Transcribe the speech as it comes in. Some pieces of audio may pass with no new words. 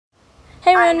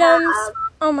Hey randoms.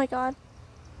 Oh my god.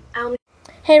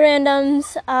 Hey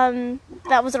randoms.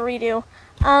 That was a redo.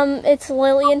 It's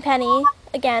Lily and Penny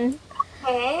again.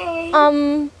 Hey.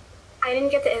 I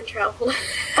didn't get the intro.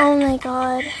 Oh my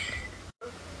god.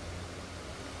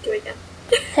 Do it again.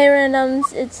 Hey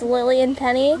randoms. It's Lily and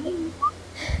Penny.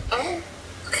 Oh.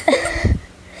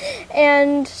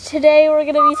 And today we're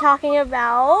gonna be talking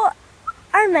about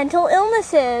our mental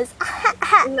illnesses.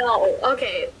 No.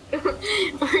 Okay.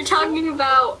 We're talking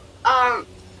about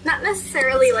not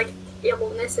necessarily like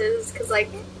illnesses, because like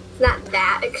it's not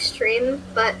that extreme,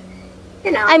 but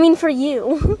you know. I mean, for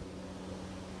you.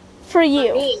 For you.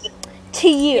 For me. To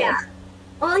you. Yeah.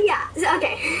 Well, yeah.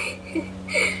 Okay.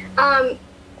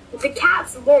 The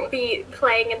cats won't be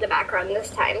playing in the background this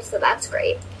time, so that's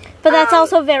great. But that's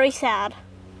also very sad.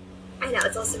 I know,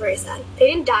 it's also very sad.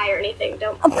 They didn't die or anything,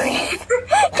 don't worry. Can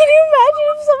you imagine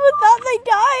if someone thought they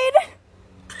died?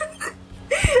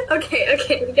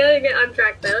 Okay, we gotta get on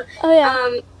track though. Oh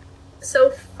yeah. So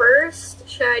first,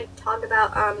 should I talk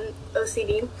about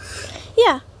OCD?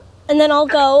 Yeah. And then I'll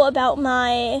go about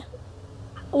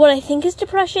what I think is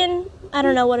depression. I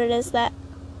don't know what it is that.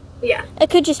 Yeah.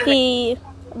 It could just be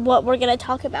what we're gonna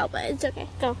talk about, but it's okay.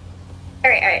 Go.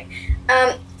 Alright.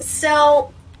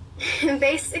 So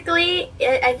basically,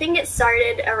 I think it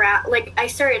started around, like, I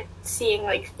started seeing,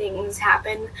 like, things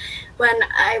happen when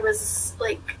I was,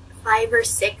 like, 5 or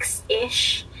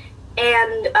 6-ish,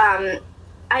 and,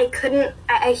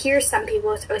 I hear some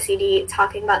people with OCD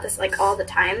talking about this, like, all the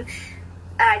time.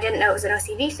 I didn't know it was an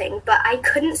OCD thing, but I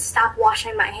couldn't stop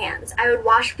washing my hands. I would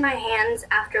wash my hands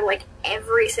after, like,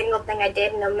 every single thing I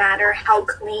did, no matter how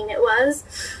clean it was.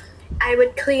 I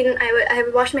would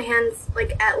wash my hands,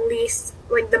 like, at least,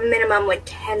 like, the minimum, like,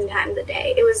 10 times a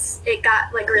day. It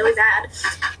got, like, really bad.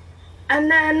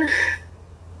 And then,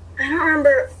 I don't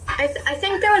remember, I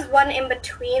think there was one in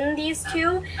between these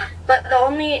two, but the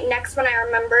only next one I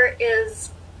remember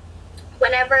is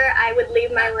whenever I would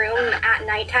leave my room at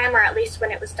nighttime, or at least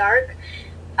when it was dark,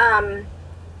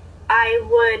 I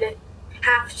would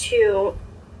have to,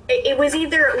 it was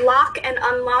either lock and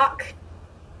unlock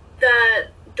the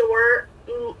door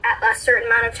at a certain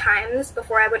amount of times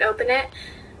before I would open it,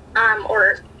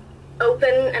 or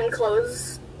open and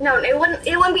close. No, it wouldn't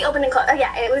be open and close. Oh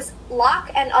yeah, it was lock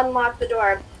and unlock the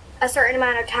door a certain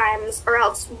amount of times, or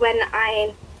else when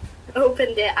I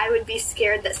opened it, I would be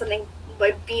scared that something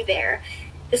would be there.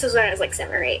 This was when I was like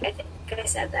 7 or 8, I think I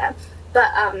said that. But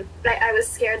I was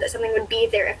scared that something would be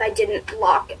there if I didn't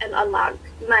lock and unlock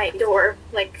my door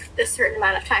like a certain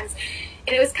amount of times.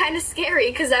 And it was kind of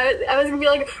scary because I was gonna be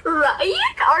like, Ryan,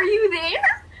 are you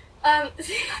there?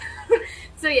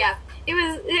 So yeah, it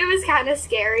was kind of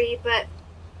scary, but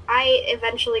I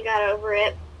eventually got over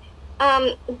it.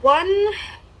 I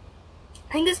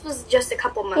think this was just a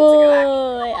couple months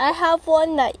ago. Wait, I have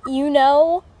one that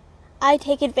I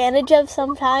take advantage of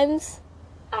sometimes.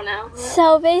 Oh no.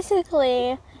 So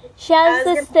basically, she has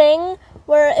this thing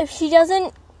where if she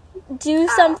doesn't do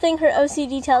something, her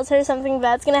OCD tells her something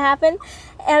bad's gonna happen,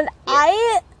 and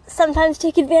I sometimes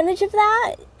take advantage of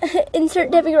that.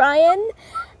 Insert Debbie Ryan.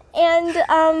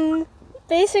 And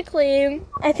basically,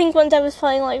 I think once I was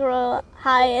playing like real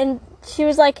high, and she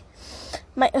was like,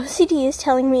 my OCD is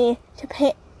telling me to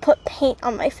put paint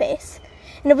on my face,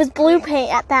 and it was blue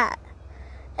paint at that.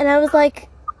 And I was like,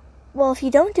 well, if you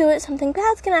don't do it, something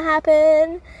bad's gonna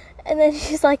happen. And then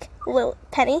she's like,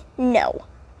 Penny, no.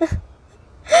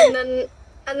 And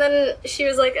then she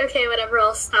was like, okay, whatever,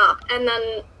 I'll stop. And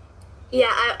then,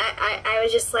 yeah, I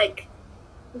was just like,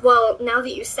 well, now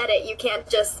that you said it, you can't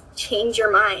just change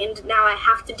your mind. Now I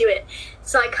have to do it.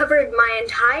 So I covered my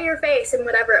entire face in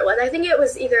whatever it was. I think it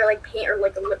was either like paint or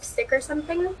like a lipstick or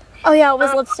something. Oh yeah, it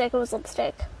was lipstick.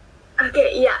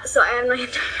 Okay, yeah, so I had my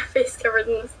entire face covered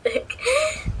in lipstick.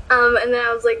 And then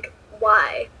I was like,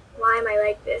 why? Why am I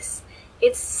like this?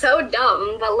 It's so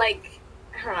dumb, but like,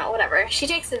 I don't know, whatever. She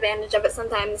takes advantage of it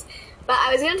sometimes. But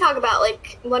I was going to talk about,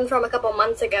 like, one from a couple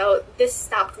months ago. This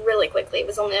stopped really quickly. It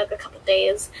was only, like, a couple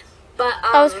days. But,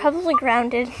 I was probably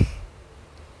grounded.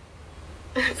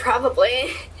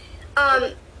 Probably.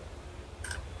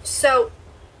 So,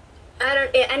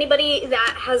 anybody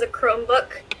that has a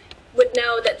Chromebook would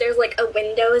know that there's, like, a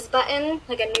Windows button,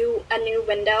 like a new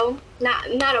window. Not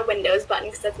a Windows button,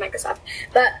 because that's Microsoft,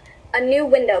 but a new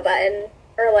window button,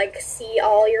 or, like, see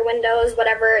all your windows,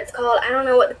 whatever it's called. I don't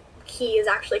know what the key is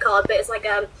actually called, but it's like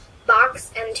a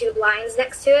box and 2 lines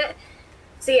next to it.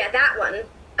 So yeah, that one.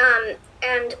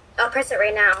 And I'll press it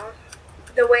right now.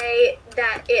 The way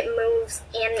that it moves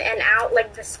in and out,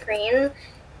 like the screen,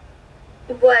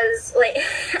 was like,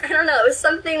 I don't know, it was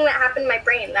something that happened in my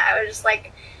brain that I was just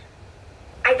like,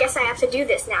 I guess I have to do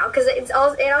this now because it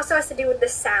also has to do with the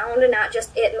sound and not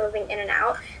just it moving in and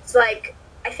out. So like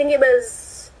I think it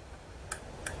was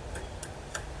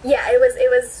it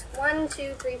was 1,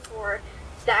 2, 3, 4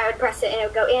 that I would press it and it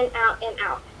would go in, out, in,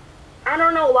 out. I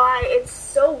don't know why, it's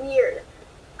so weird.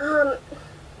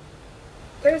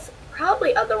 There's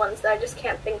probably other ones that I just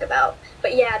can't think about.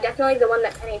 But yeah, definitely the one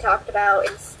that Penny talked about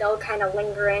is still kind of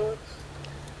lingering.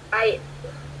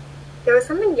 There was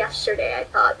something yesterday I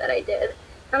thought that I did.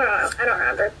 I don't know. I don't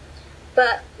remember.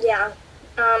 But yeah,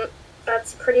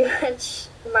 that's pretty much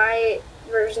my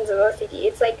versions of OCD.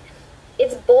 It's like,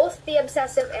 it's both the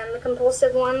obsessive and the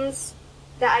compulsive ones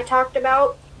that I talked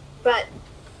about, but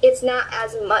it's not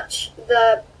as much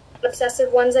the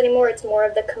obsessive ones anymore. It's more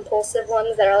of the compulsive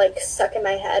ones that are like stuck in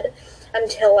my head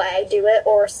until I do it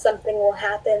or something will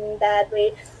happen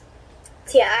badly.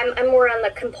 So yeah, I'm more on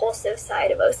the compulsive side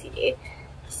of OCD.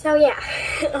 So yeah,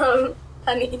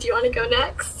 Honey, do you want to go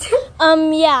next?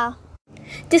 Yeah.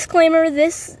 Disclaimer,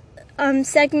 this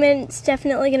segment's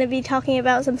definitely going to be talking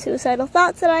about some suicidal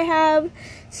thoughts that I have.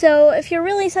 So if you're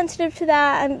really sensitive to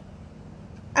that,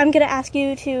 I'm going to ask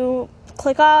you to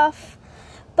click off.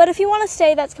 But if you want to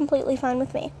stay, that's completely fine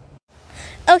with me.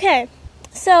 Okay,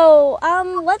 so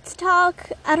let's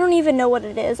talk. I don't even know what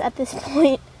it is at this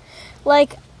point.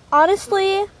 Like,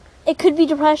 honestly, it could be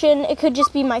depression. It could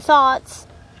just be my thoughts.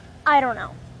 I don't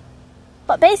know.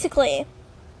 But basically,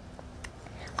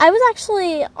 I was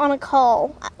actually on a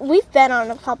call. We've been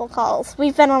on a couple calls.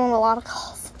 We've been on a lot of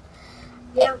calls.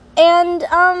 Yeah.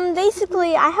 And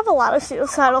basically, I have a lot of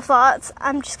suicidal thoughts.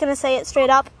 I'm just going to say it straight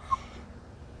up.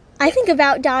 I think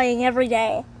about dying every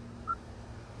day.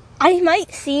 I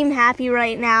might seem happy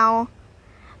right now,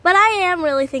 but I am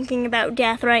really thinking about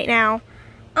death right now.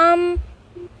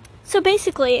 So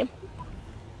basically,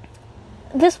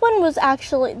 this part was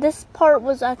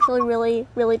actually really,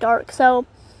 really dark. So,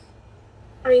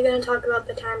 are you going to talk about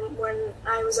the time when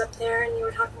I was up there and you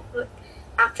were talking about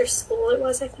after school it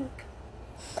was, I think?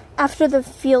 After the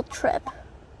field trip.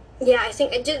 Yeah, I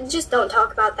think, just don't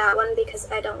talk about that one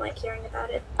because I don't like hearing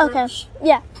about it. Okay, much.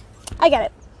 Yeah, I get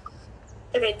it.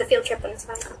 Okay, the field trip one is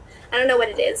fine. I don't know what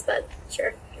it is, but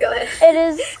sure, go ahead. It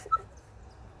is,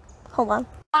 hold on.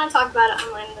 I want to talk about it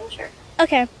online, then sure.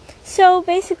 Okay, so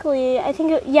basically, I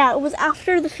think, it was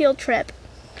after the field trip,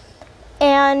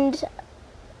 and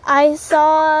I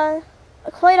saw,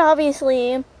 quite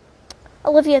obviously,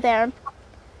 Olivia there,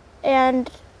 and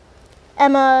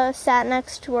Emma sat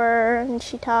next to her, and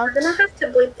she talked. We're gonna have to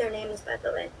bleep their names, by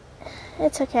the way.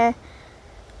 It's okay.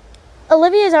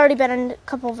 Olivia's already been in a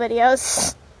couple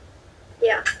videos.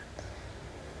 Yeah.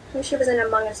 I think she was in an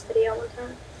Among Us video one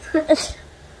time.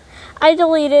 I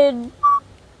deleted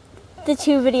the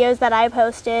 2 videos that I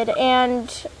posted,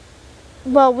 and,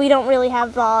 well, we don't really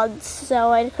have VODs,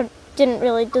 so I didn't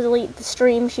really delete the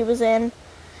stream she was in.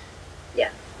 Yeah.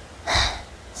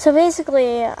 So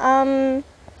basically, I'm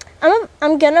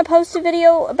gonna post a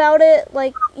video about it.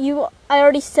 Like, I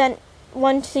already sent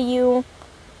one to you.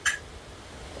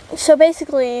 So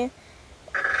basically,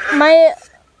 my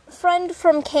friend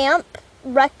from camp,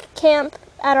 rec camp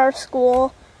at our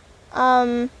school,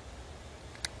 me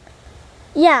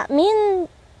and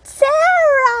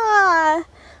Sarah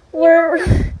we're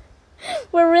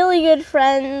really good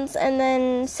friends, and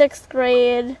then 6th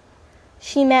grade,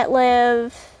 she met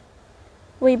Liv,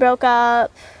 we broke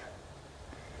up,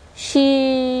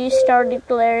 she started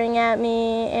glaring at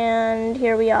me, and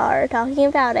here we are talking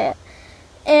about it.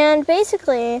 And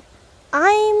basically,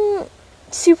 I'm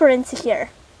super insecure.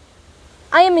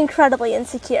 I am incredibly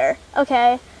insecure,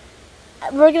 okay?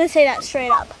 We're gonna say that straight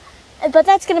up. But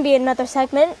that's gonna be another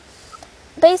segment.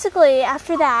 Basically,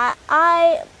 after that,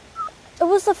 it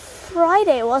was a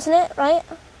Friday, wasn't it, right?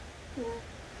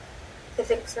 I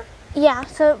think so. Yeah,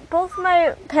 so both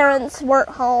my parents weren't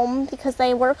home because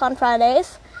they work on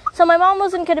Fridays. So my mom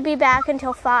wasn't gonna be back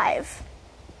until 5.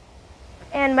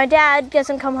 And my dad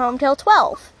doesn't come home till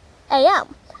 12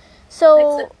 a.m.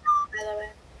 So, by the way.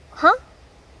 Huh?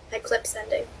 My clip's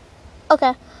ending.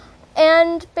 Okay.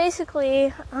 And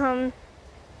basically,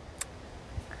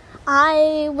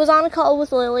 I was on a call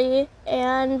with Lily,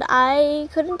 and I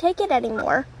couldn't take it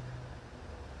anymore.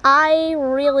 I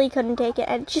really couldn't take it.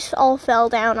 It just all fell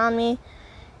down on me.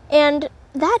 And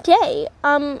that day,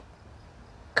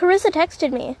 Carissa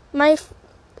texted me,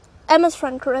 Emma's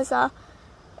friend Carissa,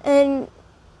 and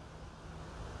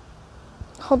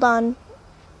hold on.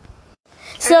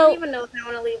 So, I don't even know if I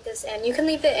want to leave this in. You can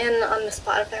leave it in on the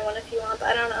Spotify one if you want, but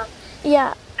I don't know.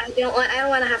 Yeah. I don't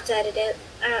want to have to edit it.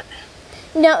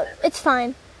 No, it's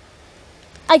fine.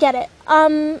 I get it.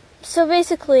 So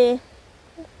basically,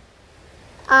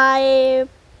 I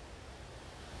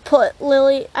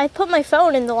put my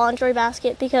phone in the laundry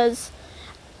basket because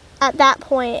at that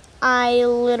point I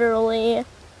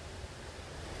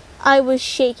was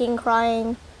shaking,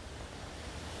 crying.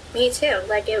 Me too.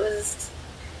 Like, it was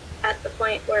at the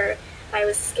point where I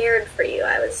was scared for you.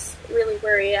 I was really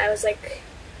worried. I was like,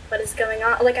 what is going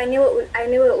on? Like, I knew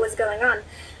it was going on.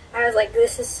 I was like,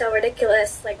 this is so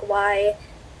ridiculous. Like, why?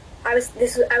 I was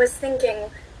thinking,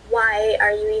 why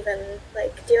are you even,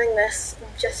 like, doing this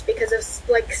just because of,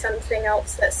 like, something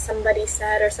else that somebody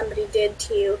said or somebody did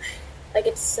to you? Like,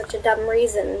 it's such a dumb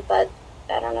reason, but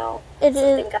I don't know.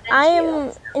 I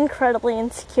am incredibly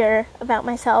insecure about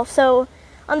myself. So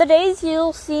on the days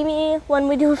you'll see me when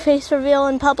we do a face reveal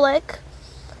in public,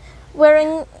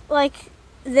 wearing, like,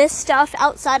 this stuff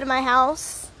outside of my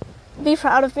house, be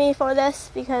proud of me for this,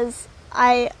 because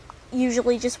I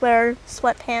usually just wear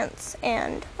sweatpants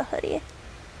and a hoodie.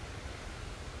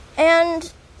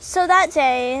 And so that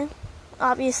day,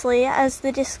 obviously, as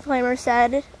the disclaimer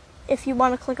said, if you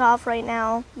want to click off right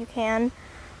now, you can.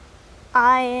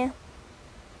 I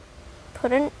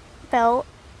put a belt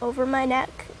over my neck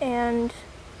and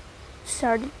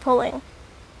started pulling.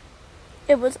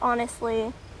 It was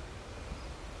honestly,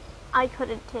 I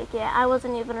couldn't take it. I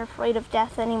wasn't even afraid of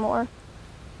death anymore.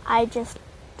 I just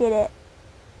did it.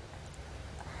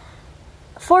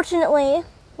 Fortunately,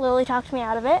 Lily talked me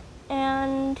out of it,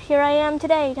 and here I am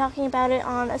today talking about it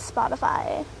on a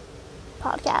Spotify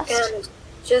podcast. And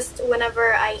just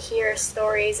whenever I hear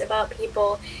stories about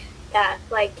people that,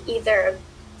 like, either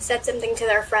said something to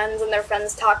their friends and their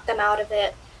friends talked them out of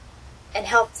it and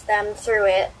helped them through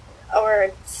it,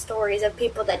 or stories of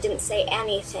people that didn't say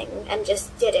anything and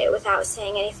just did it without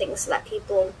saying anything so that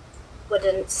people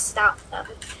wouldn't stop them.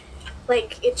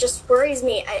 Like, it just worries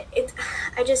me.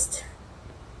 I just,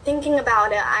 thinking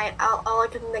about it, all I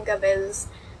can think of is,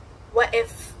 what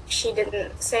if she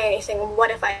didn't say anything?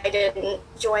 What if I didn't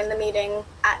join the meeting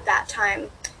at that time?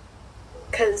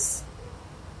 Because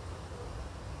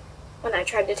when I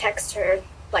tried to text her,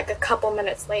 like, a couple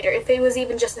minutes later, if it was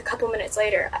even just a couple minutes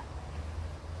later,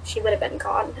 she would have been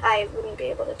gone. I wouldn't be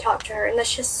able to talk to her, and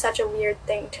that's just such a weird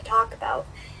thing to talk about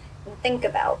and think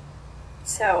about.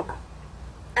 So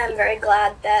I'm very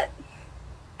glad that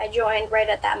I joined right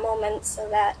at that moment, so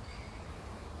that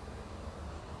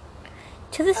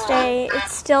to this day, it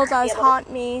still does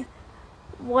haunt me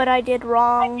what I did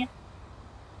wrong.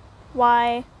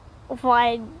 Why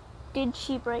did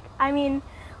she break? I mean,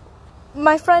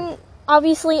 my friend,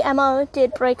 obviously Emma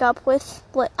did break up with,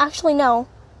 actually no,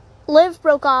 Liv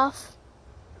broke off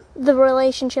the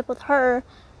relationship with her,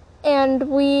 and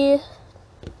we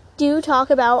do talk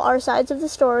about our sides of the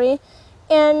story,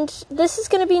 and this is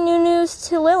going to be new news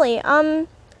to Lily.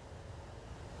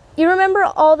 You remember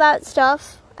all that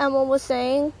stuff Emma was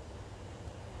saying?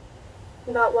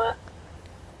 About what?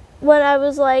 When I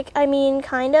was like, I mean,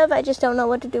 kind of, I just don't know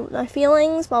what to do with my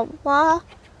feelings, blah, blah, blah.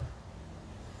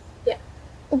 Yeah.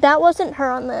 That wasn't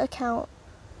her on the account.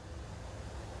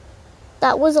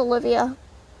 That was Olivia.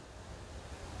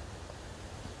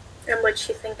 And what'd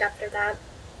she think after that?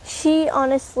 She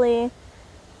honestly...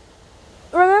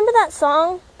 Remember that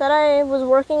song that I was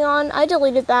working on? I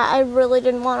deleted that. I really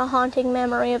didn't want a haunting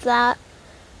memory of that.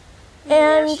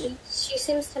 And yeah, she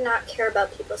seems to not care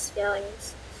about people's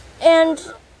feelings.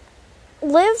 And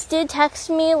Liv did text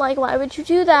me, like, why would you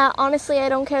do that? Honestly, I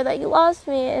don't care that you lost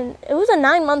me. And it was a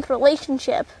 9-month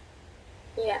relationship.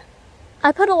 Yeah.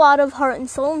 I put a lot of heart and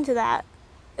soul into that.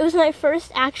 It was my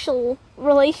first actual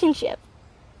relationship.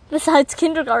 Besides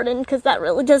kindergarten, because that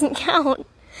really doesn't count.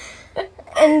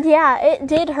 And yeah, it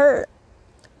did hurt.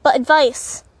 But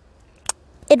advice.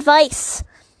 If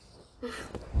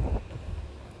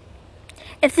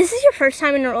this is your first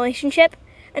time in a relationship,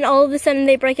 and all of a sudden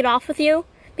they break it off with you,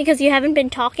 because you haven't been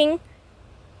talking,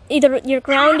 either you're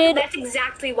grounded... That's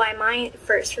exactly why my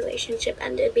first relationship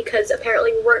ended, because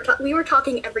apparently we were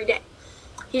talking every day.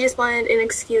 He just wanted an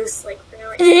excuse, like,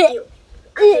 you.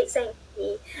 I hate saying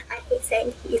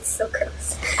he. It's so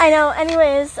gross. I know.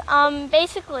 Anyways,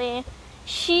 basically,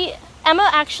 Emma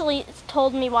actually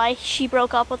told me why she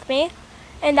broke up with me,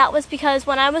 and that was because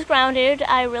when I was grounded,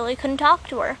 I really couldn't talk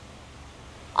to her.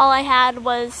 All I had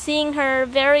was seeing her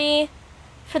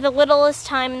for the littlest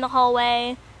time in the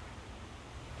hallway,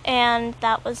 and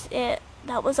that was it.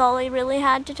 That was all I really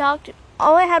had to talk to.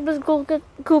 All I had was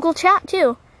Google Chat,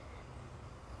 too.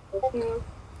 Mm-hmm.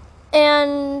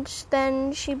 And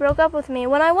then she broke up with me.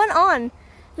 When I went on,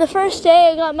 the first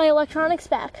day I got my electronics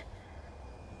back.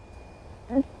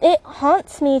 It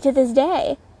haunts me to this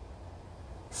day.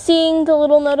 Seeing the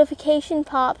little notification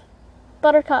pop,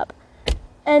 Buttercup,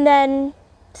 and then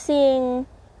seeing,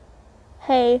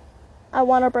 hey, I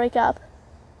want to break up.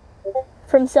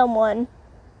 from someone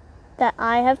that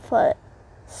I have put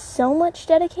so much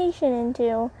dedication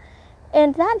into.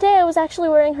 And that day I was actually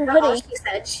wearing her All hoodie. she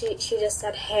said, she just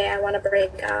said, "Hey, I want to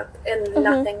break up," and Mhm.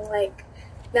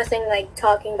 nothing like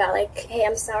talking about like, "Hey,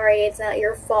 I'm sorry, it's not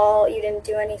your fault, you didn't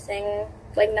do anything,"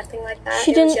 like nothing like that.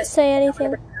 She It was didn't just, say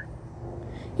anything.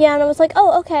 Yeah, and I was like,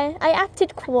 oh, okay. I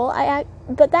acted cool.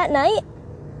 But that night,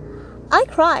 I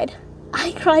cried.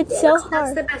 I cried so That's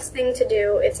hard. the best thing to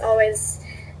do. It's always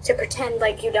to pretend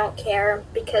like you don't care,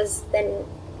 because then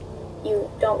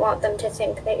you don't want them to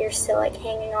think that you're still like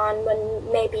hanging on when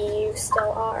maybe you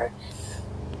still are.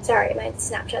 Sorry, my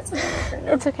Snapchat's going off right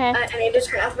now. It's okay. I need to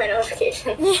turn off my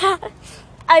notifications. Yeah.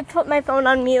 I put my phone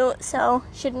on mute, so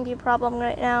shouldn't be a problem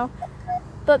right now.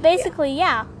 But basically,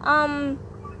 yeah.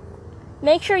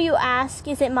 Make sure you ask,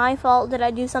 is it my fault? Did I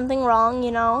do something wrong,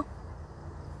 you know?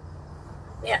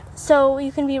 Yeah. So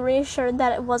you can be reassured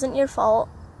that it wasn't your fault.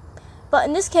 But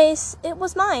in this case, it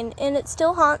was mine, and it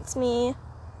still haunts me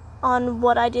on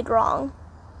what I did wrong.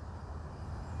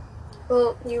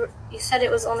 Well, you said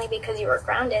it was only because you were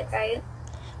grounded, right?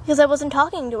 Because I wasn't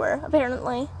talking to her,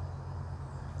 apparently.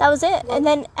 That was it. Well, and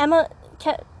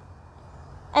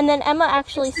then Emma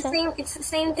actually it's said... It's the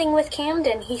same thing with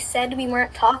Camden. He said we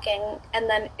weren't talking, and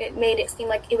then it made it seem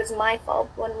like it was my fault,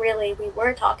 when really we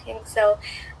were talking, so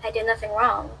I did nothing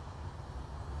wrong.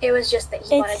 It was just that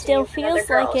he wanted to be with another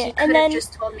girl. He could have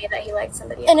just told me that he liked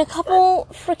somebody else. In a couple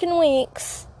freaking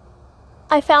weeks,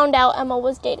 I found out Emma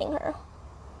was dating her.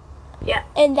 Yeah.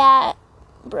 And that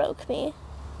broke me.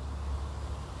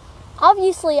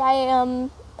 Obviously, I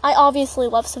obviously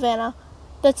love Savannah.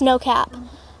 That's no cap.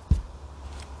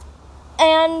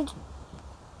 And,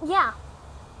 yeah.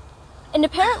 And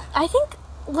apparently, I think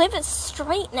Liv is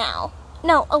straight now.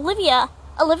 No, Olivia,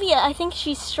 I think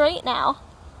she's straight now.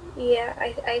 Yeah,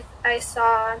 I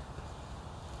saw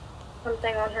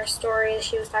something on her story.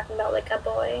 She was talking about, like, a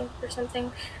boy or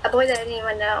something. A boy that I didn't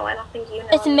even know. I don't think you know.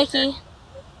 It's Mickey.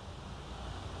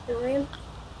 Really?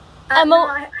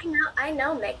 Emma. No, I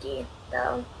know Mickey,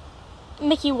 though.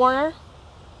 Mickey Warner.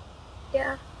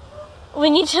 Yeah. We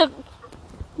need to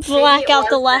black out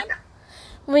the last.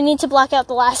 We need to black out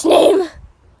the last name.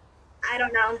 I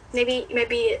don't know. Maybe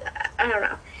I don't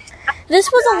know. This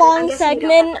was a long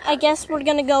segment. I guess we're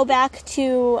gonna go back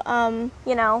to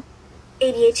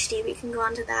ADHD. We can go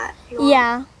on to that.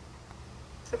 Yeah.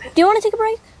 Okay. Do you want to take a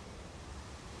break?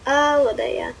 A little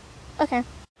bit, yeah. Okay.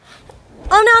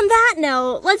 And on that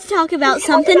note, let's talk about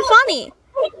something funny.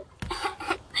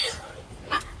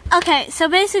 Okay, so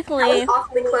basically... I was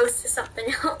awfully close to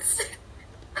something else.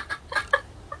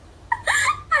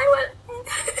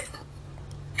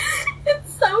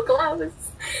 It's so close.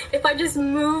 If I just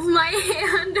move my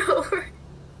hand over.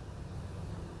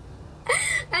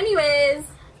 Anyways.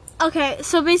 Okay,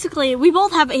 so basically, we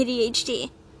both have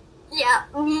ADHD. Yeah.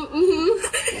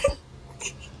 Mm-hmm.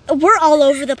 We're all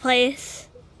over the place.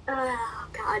 Oh,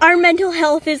 God. Our mental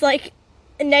health is like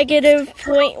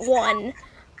 -0.1.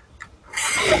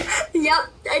 Yep,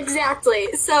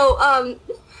 exactly. So,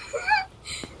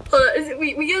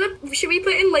 should we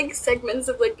put in, like, segments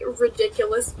of, like,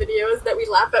 ridiculous videos that we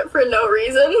laugh at for no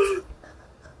reason? We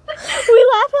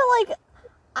laugh at, like,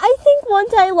 I think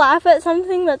once I laugh at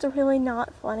something that's really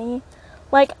not funny.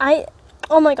 Like,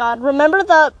 oh my God, remember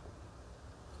the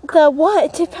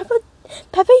what? Did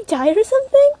Pepe die or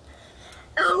something?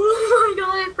 Oh my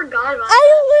God, I forgot about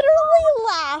I literally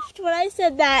laughed when I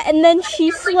said that, and then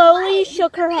she slowly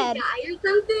shook her head. Die or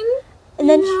something? And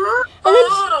then, and I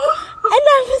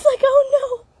was like, oh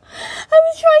no. I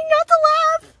was trying not to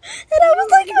laugh, and I was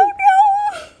like, oh no.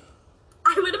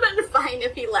 I would have been fine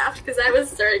if he laughed, because I was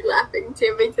starting laughing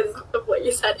too because of what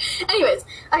you said. Anyways,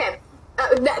 okay.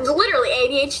 Literally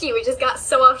ADHD. We just got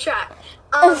so off track.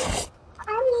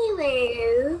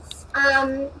 Anyways,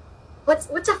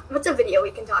 what's a video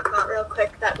we can talk about real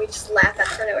quick that we just laugh at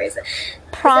for no reason?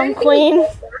 Prom queen.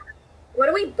 What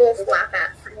do we both laugh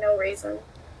at for no reason?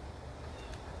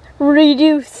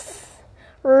 Reuse.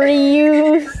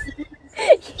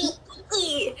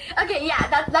 Okay,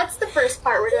 yeah, that's the first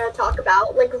part we're gonna talk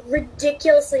about. Like,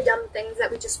 ridiculously dumb things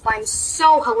that we just find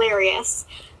so hilarious.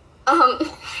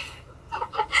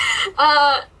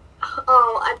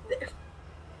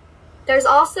 There's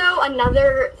also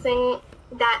another thing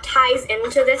that ties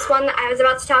into this one. I was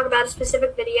about to talk about a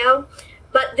specific video,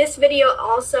 but this video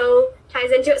also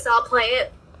ties into it, so I'll play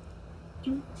it.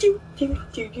 I'm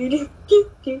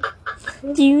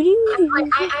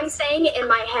saying it in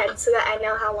my head so that I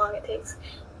know how long it takes.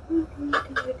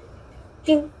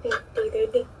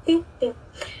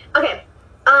 Okay,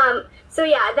 so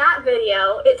yeah, that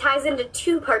video, it ties into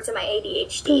two parts of my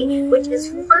ADHD, which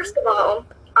is, first of all,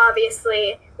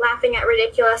 obviously, laughing at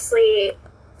ridiculously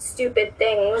stupid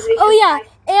things. Oh yeah,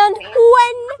 and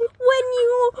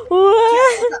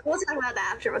We'll talk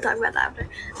about that after.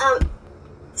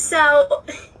 So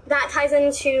that ties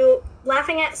into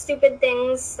laughing at stupid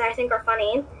things that I think are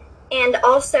funny, and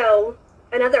also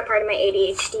another part of my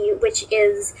ADHD, which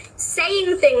is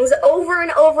saying things over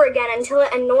and over again until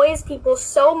it annoys people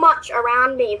so much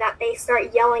around me that they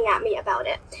start yelling at me about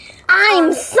it.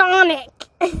 I'm Sonic.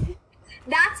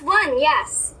 That's one,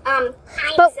 yes. I'll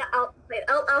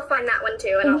find that one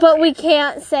too. And But we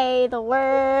can't say the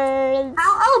words.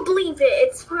 I'll bleep it.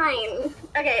 It's fine.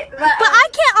 Okay, but I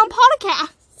can't on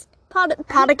podcast.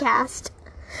 Podcast.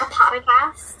 A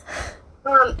podcast.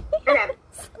 Okay.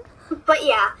 But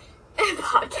yeah,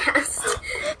 podcast.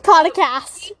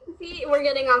 See, we're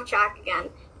getting off track again.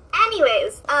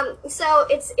 Anyways, so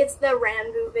it's the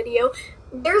Ranboo video.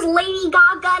 There's Lady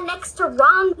Gaga next to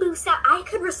Ranboo. I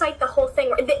could recite the whole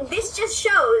thing. This just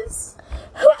shows.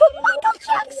 Who put Michael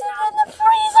Jackson in the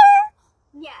freezer?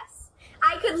 Yes.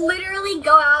 I could literally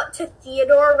go out to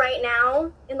Theodore right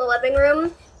now in the living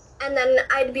room, and then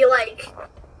I'd be like,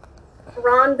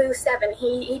 Ranboo 7.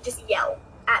 He'd just yell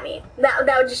at me. That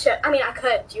would just show. I mean, I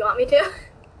could. Do you want me to?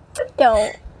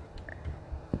 Don't.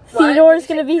 Theodore's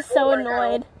gonna be so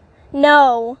annoyed.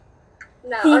 No.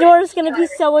 Theodore's gonna be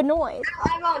so annoyed.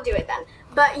 I won't do it then.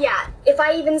 But yeah, if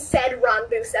I even said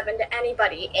Ranboo 7 to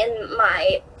anybody in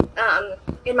my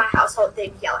household,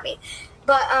 they'd yell at me.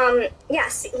 But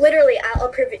yes, literally, I'll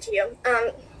prove it to you.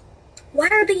 Why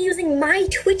are they using my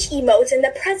Twitch emotes in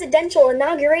the presidential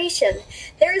inauguration?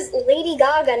 There's Lady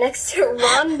Gaga next to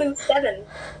Ranboo 7.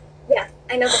 Yeah,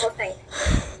 I know the whole thing.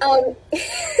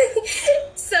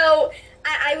 So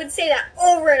I would say that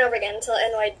over and over again until it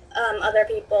annoyed other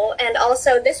people. And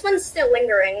also, this one's still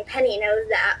lingering. Penny knows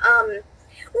that.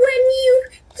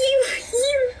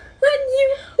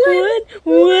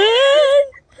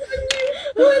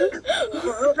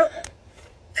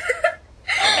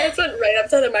 I just went right up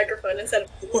to the microphone and said,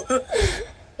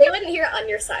 they wouldn't hear it on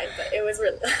your side, but it was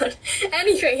really loud.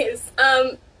 Anyways,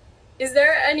 is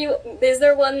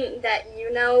there one that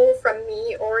you know from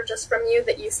me or just from you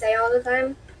that you say all the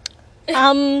time?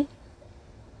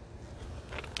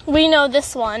 We know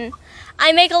this one.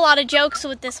 I make a lot of jokes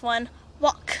with this one.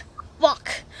 Walk.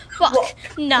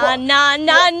 Na na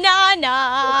na na na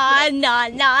na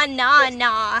na na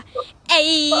na.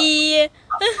 Ay.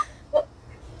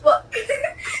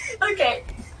 Okay.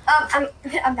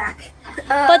 I'm back.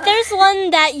 But there's one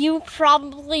that you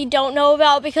probably don't know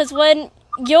about because when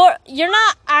you're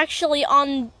not actually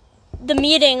on the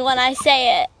meeting when I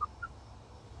say it.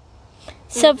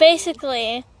 So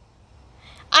basically,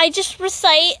 I just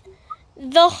recite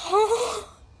the whole,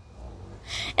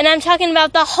 and I'm talking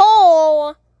about the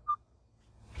whole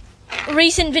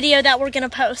recent video that I'm gonna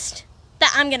post.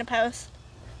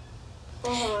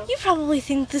 You probably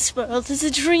think this world is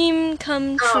a dream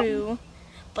come true,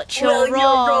 but you're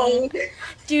wrong.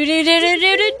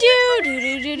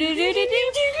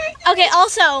 Okay,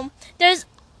 also,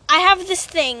 I have this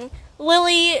thing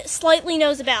Lily slightly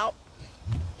knows about.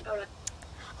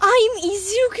 I'm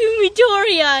Izuku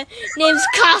Midoriya, name's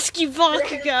Katsuki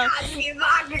Bakugo.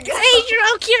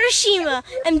 Eijiro Kirishima,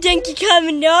 I'm Denki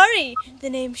Kaminari, the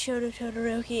name's Shoto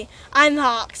Todoroki. I'm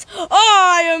Hawks.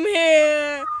 I am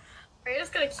here. Are you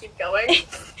just gonna keep going?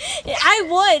 I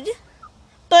would,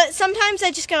 but sometimes I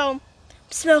just go,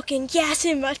 smoking gas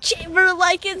in my chamber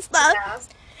like it's stuff. Yeah.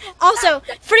 Also,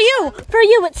 for you,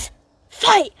 it's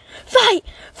fight.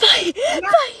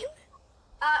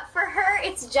 For her,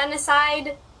 it's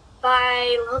Genocide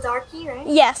by Lil Darky, right?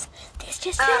 Yes. There's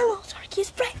just Lil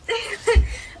Darky's breath.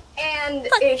 And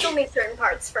it's only certain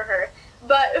parts for her.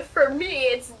 But for me,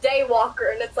 it's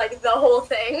Daywalker, and it's like the whole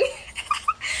thing.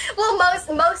 Well,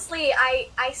 mostly I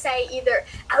say either,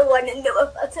 I want to know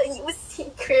if I'll tell you a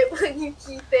secret, will you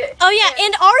keep it? Oh yeah,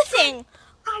 and our thing.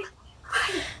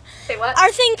 Say what?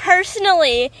 Our thing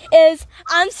personally is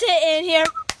I'm sitting here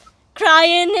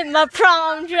crying in my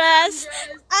prom dress.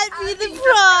 I'd be the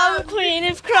prom queen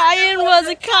if crying was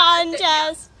a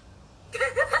contest.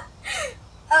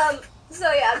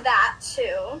 So yeah, that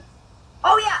too.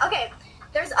 Oh yeah, okay.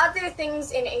 There's other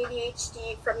things in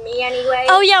ADHD from me anyway.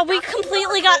 Oh yeah, we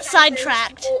completely got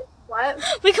sidetracked. What?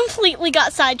 We completely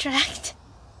got sidetracked.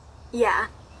 Yeah.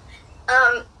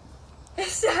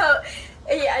 So,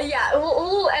 yeah,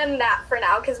 we'll end that for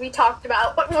now because we talked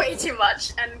about way too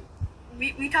much and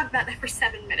we talked about that for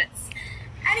 7 minutes.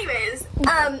 Anyways,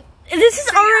 this is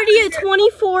already a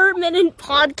 24-minute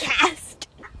podcast.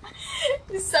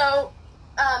 So,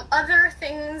 other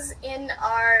things in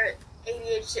our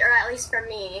ADHD, or at least for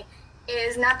me,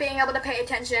 is not being able to pay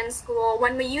attention in school.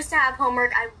 When we used to have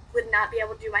homework, I would not be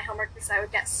able to do my homework because I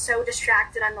would get so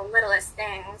distracted on the littlest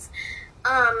things.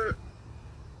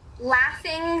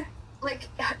 Laughing like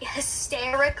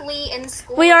hysterically in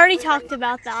school. We already talked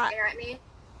about that. Stare at me.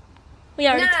 We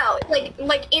already. No,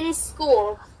 like in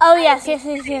school. Oh yes.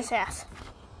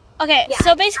 Okay, Yeah,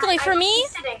 so basically for I'd me, be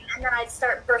sitting and then I'd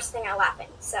start bursting out laughing.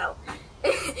 So.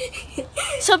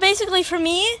 so basically for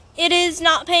me, it is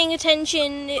not paying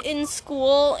attention in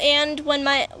school, and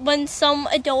when some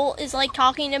adult is like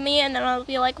talking to me, and then I'll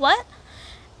be like, "What?"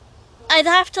 I'd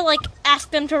have to like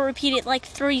ask them to repeat it like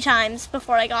 3 times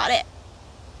before I got it.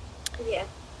 Yeah.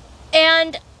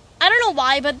 And I don't know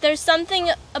why, but there's something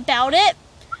about it.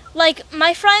 Like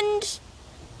my friend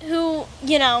who,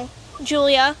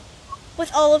 Julia,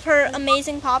 with all of her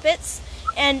amazing poppets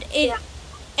and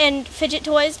and fidget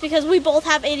toys, because we both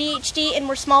have ADHD and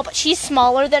we're small, but she's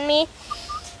smaller than me.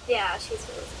 Yeah, she's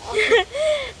really small.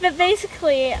 But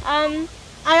basically, I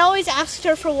always asked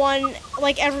her for one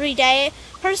like every day.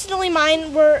 Personally,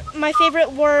 my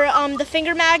favorite were the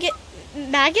finger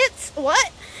maggots.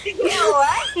 What?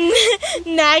 What?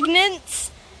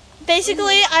 Magnets.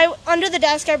 Basically, under the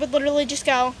desk, I would literally just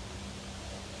go.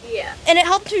 Yeah. And it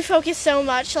helped me focus so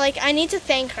much. Like, I need to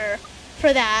thank her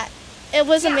for that. It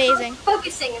was amazing.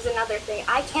 Focusing is another thing.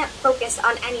 I can't focus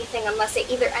on anything unless it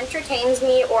either entertains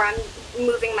me or I'm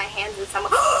moving my hands in some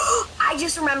way. I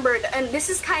just remembered, and this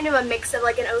is kind of a mix of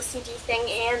like an OCD thing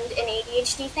and an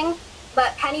ADHD thing.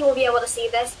 But Penny will be able to see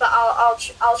this, but I'll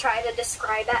try to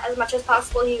describe that as much as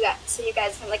possible so you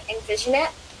guys can like envision it.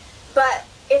 But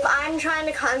if I'm trying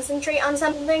to concentrate on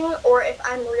something or if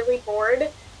I'm really bored,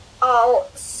 I'll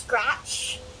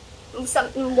scratch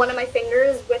one of my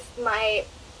fingers with my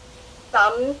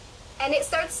thumb, and it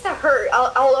starts to hurt.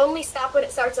 I'll only stop when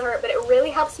it starts to hurt, but it really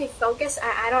helps me focus.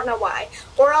 I don't know why.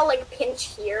 Or I'll like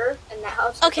pinch here, and that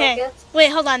helps me focus.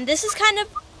 Wait, hold on. This is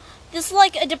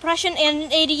like a depression and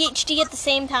an ADHD at the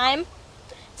same time.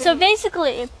 So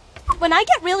basically, when I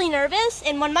get really nervous,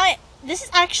 and this is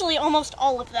actually almost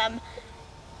all of them,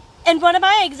 and when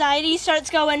my anxiety starts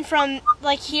going from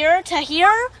like here to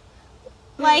here,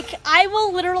 like I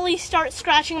will literally start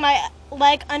scratching my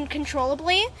leg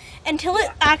uncontrollably until it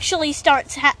actually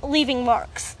starts leaving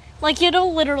marks. Like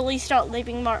it'll literally start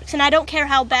leaving marks, and I don't care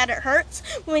how bad it hurts.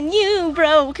 When you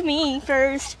broke me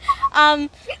first.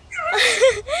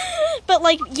 But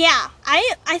like, yeah,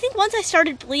 I think once I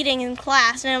started bleeding in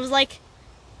class, and I was like,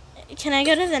 can I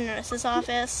go to the nurse's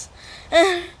office?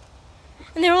 And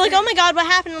they were like, oh my god, what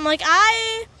happened? I'm like,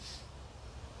 I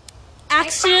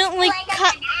accidentally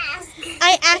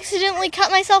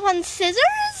cut myself on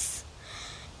scissors.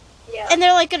 Yeah. And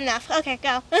they're like, good enough. Okay,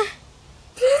 go.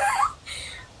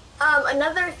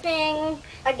 Another thing,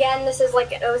 again, this is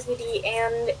like an OCD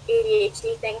and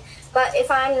ADHD thing, but if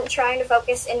I'm trying to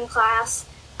focus in class,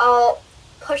 I'll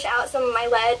push out some of my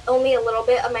lead, only a little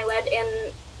bit of my lead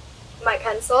in my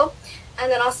pencil, and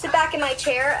then I'll sit back in my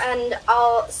chair and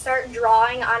I'll start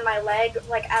drawing on my leg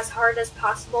like as hard as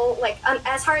possible,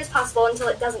 until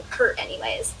it doesn't hurt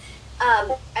anyways.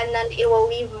 And then it will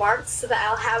leave marks so that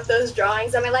I'll have those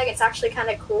drawings on my leg. It's actually kind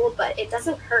of cool, but it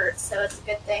doesn't hurt, so it's a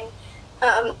good thing.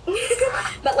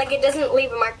 But like it doesn't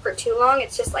leave a mark for too long.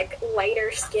 It's just like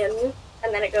lighter skin,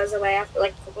 and then it goes away after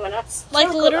like a couple minutes.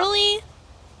 Like literally,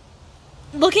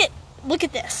 look at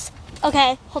this.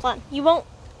 Okay, hold on. You won't.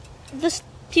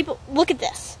 Look at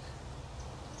this.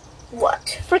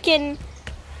 What? Freaking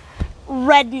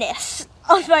redness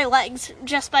of my legs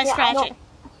just by scratching.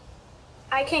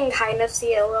 I can kind of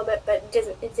see it a little bit, but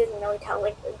it didn't really tell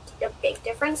like a big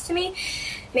difference to me.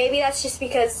 Maybe that's just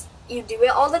because you do it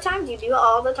all the time. Do you do it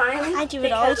all the time? I do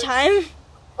it all the time.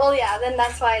 Well, yeah, then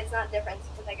that's why it's not different,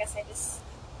 because I guess I just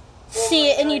see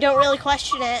it and you don't really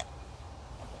question it.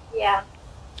 Yeah.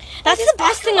 That's the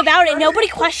best thing about it. Nobody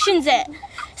questions it.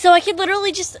 So I could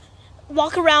literally just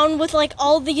walk around with like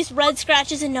all these red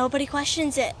scratches and nobody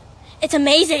questions it. It's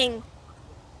amazing.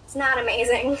 It's not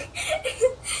amazing.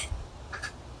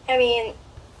 I mean,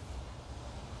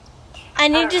 I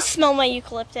need to smell my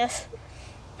eucalyptus.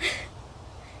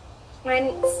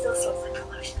 Mine still smells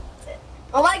like lotion. That's it.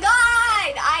 Oh my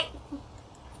god!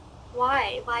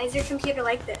 Why? Why is your computer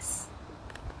like this?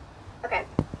 Okay.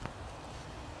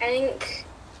 I think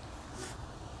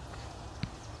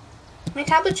my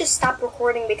tablet just stopped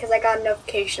recording because I got a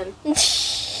notification.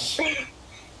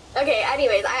 Okay,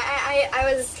 anyways,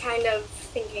 I was kind of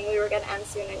thinking we were gonna end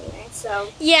soon anyway, so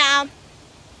yeah.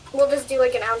 We'll just do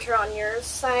like an outro on your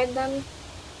side then.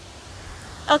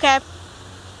 Okay.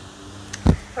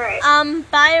 Alright.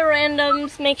 Bye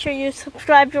randoms. Make sure you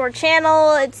subscribe to our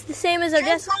channel. It's the same as our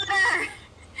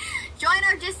Join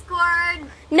our Discord.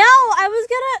 No, I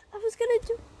was gonna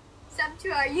do. Sub to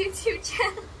our YouTube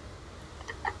channel.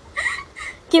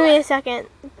 Give me a second.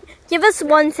 Give us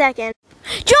 1 second.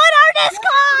 Join our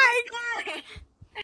Discord!